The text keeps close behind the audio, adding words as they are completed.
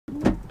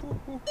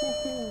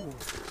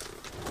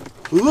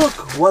Look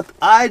what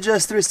I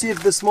just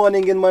received this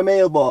morning in my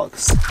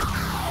mailbox.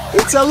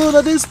 It's a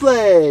Luna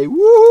Display!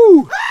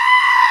 Woo!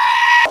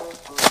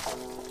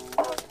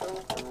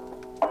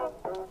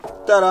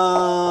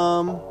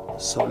 Ta-da!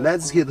 So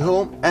let's get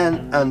home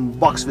and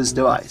unbox this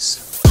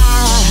device.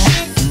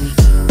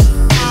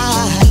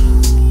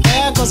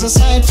 There goes a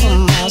sight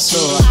from my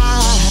soul.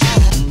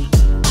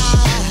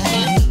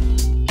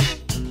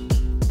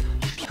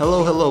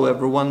 Hello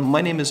everyone,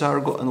 my name is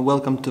Argo and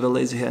welcome to the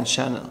Lazy Hands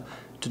channel.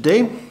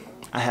 Today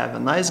I have a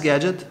nice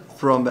gadget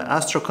from the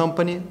Astro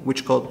company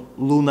which called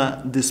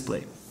Luna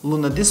Display.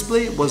 Luna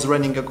Display was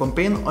running a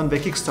campaign on the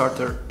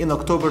Kickstarter in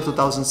October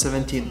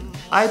 2017.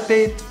 I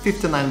paid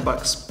 59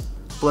 bucks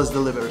plus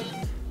delivery.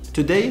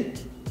 Today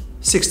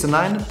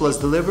 69 plus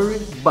delivery,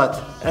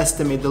 but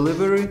estimate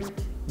delivery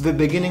the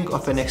beginning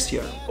of the next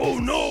year. Oh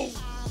no!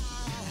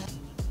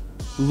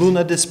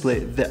 Luna Display,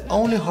 the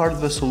only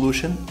hardware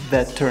solution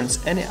that turns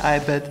any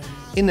iPad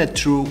in a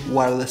true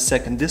wireless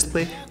second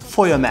display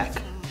for your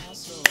Mac.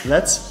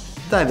 Let's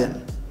dive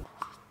in.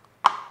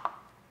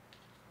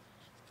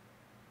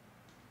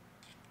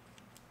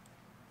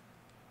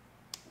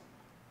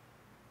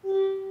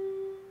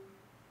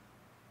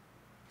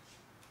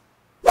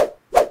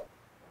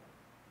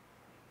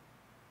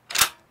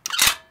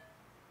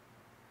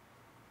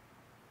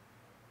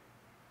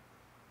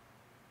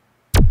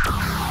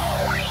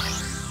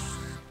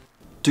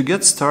 To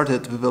get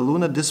started with the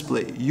Luna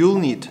Display, you'll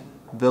need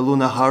the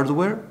Luna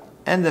hardware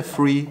and the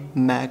free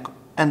Mac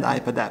and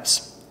iPad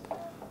apps.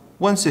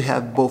 Once you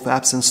have both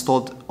apps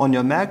installed on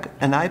your Mac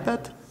and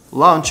iPad,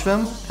 launch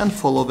them and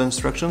follow the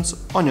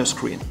instructions on your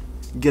screen.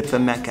 Get the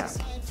Mac app.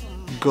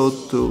 Go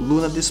to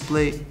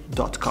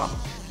lunadisplay.com.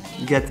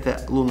 Get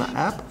the Luna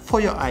app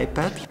for your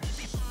iPad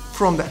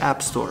from the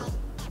App Store.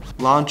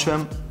 Launch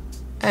them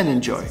and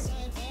enjoy.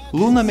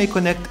 Luna may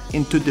connect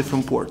in two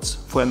different ports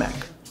for a Mac.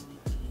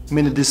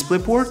 Mini display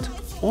port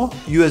or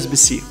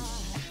USB-C.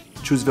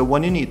 Choose the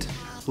one you need.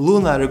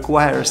 Luna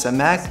requires a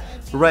Mac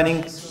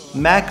running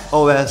Mac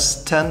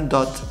OS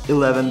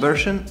 10.11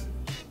 version,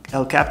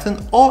 El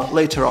Capitan, or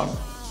later on.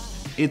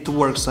 It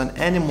works on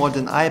any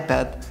modern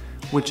iPad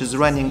which is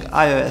running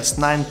iOS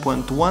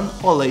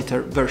 9.1 or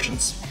later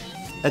versions.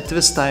 At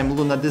this time,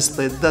 Luna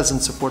Display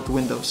doesn't support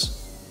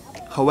Windows.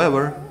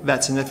 However,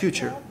 that's in the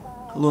future.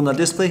 Luna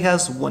Display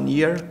has 1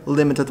 year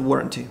limited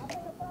warranty.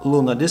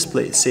 Luna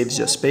Display saves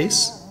your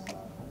space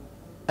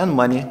and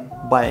money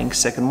buying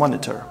second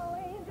monitor.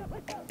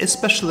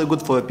 Especially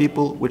good for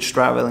people which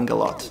traveling a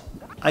lot.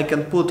 I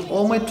can put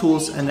all my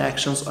tools and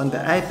actions on the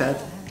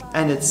iPad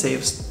and it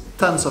saves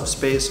tons of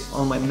space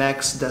on my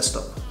Mac's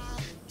desktop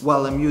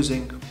while I'm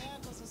using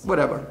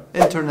whatever,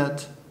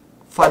 internet,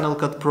 Final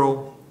Cut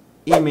Pro,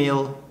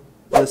 email,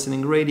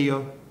 listening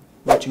radio,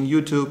 watching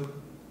YouTube,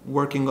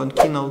 working on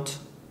Keynote,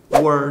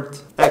 Word,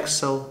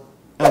 Excel,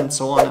 and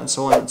so on and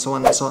so on and so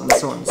on and so on and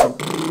so on and so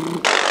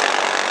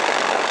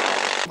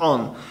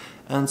on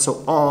and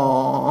so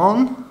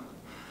on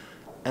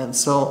and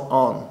so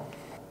on.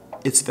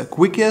 It's the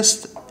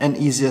quickest and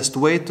easiest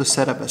way to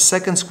set up a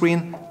second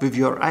screen with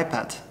your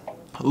iPad.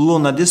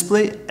 Luna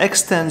Display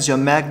extends your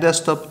Mac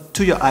desktop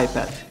to your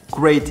iPad,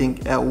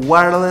 creating a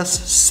wireless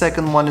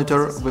second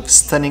monitor with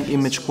stunning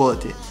image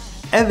quality.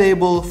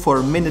 Available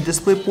for mini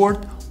display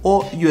port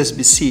or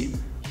USB-C.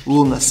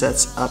 Luna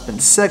sets up in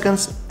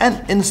seconds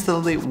and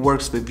instantly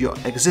works with your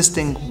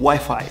existing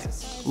Wi-Fi.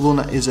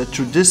 Luna is a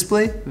true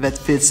display that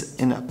fits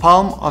in the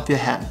palm of your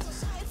hand.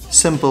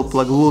 Simple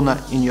plug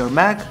Luna in your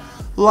Mac,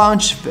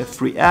 launch the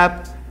free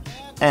app,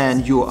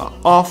 and you are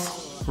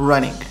off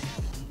running.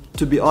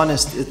 To be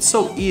honest, it's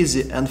so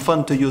easy and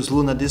fun to use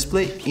Luna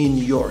Display in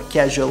your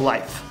casual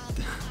life.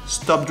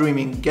 Stop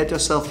dreaming, get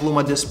yourself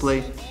Luna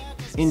Display,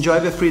 enjoy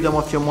the freedom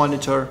of your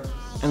monitor,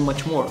 and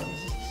much more.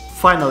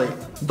 Finally,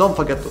 don't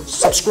forget to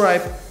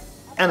subscribe,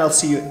 and I'll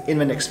see you in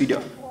the next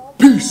video.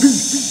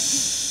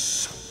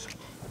 Peace!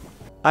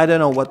 I don't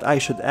know what I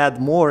should add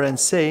more and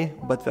say,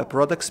 but the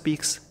product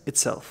speaks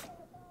itself.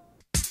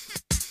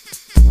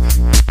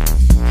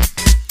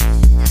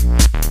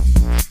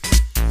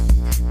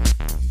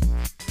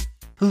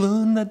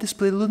 Luna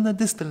Display, la la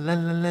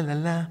la la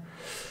la.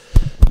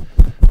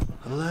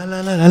 La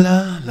la la la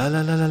la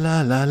la la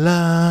la la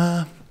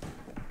la.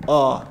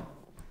 Oh,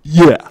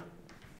 yeah.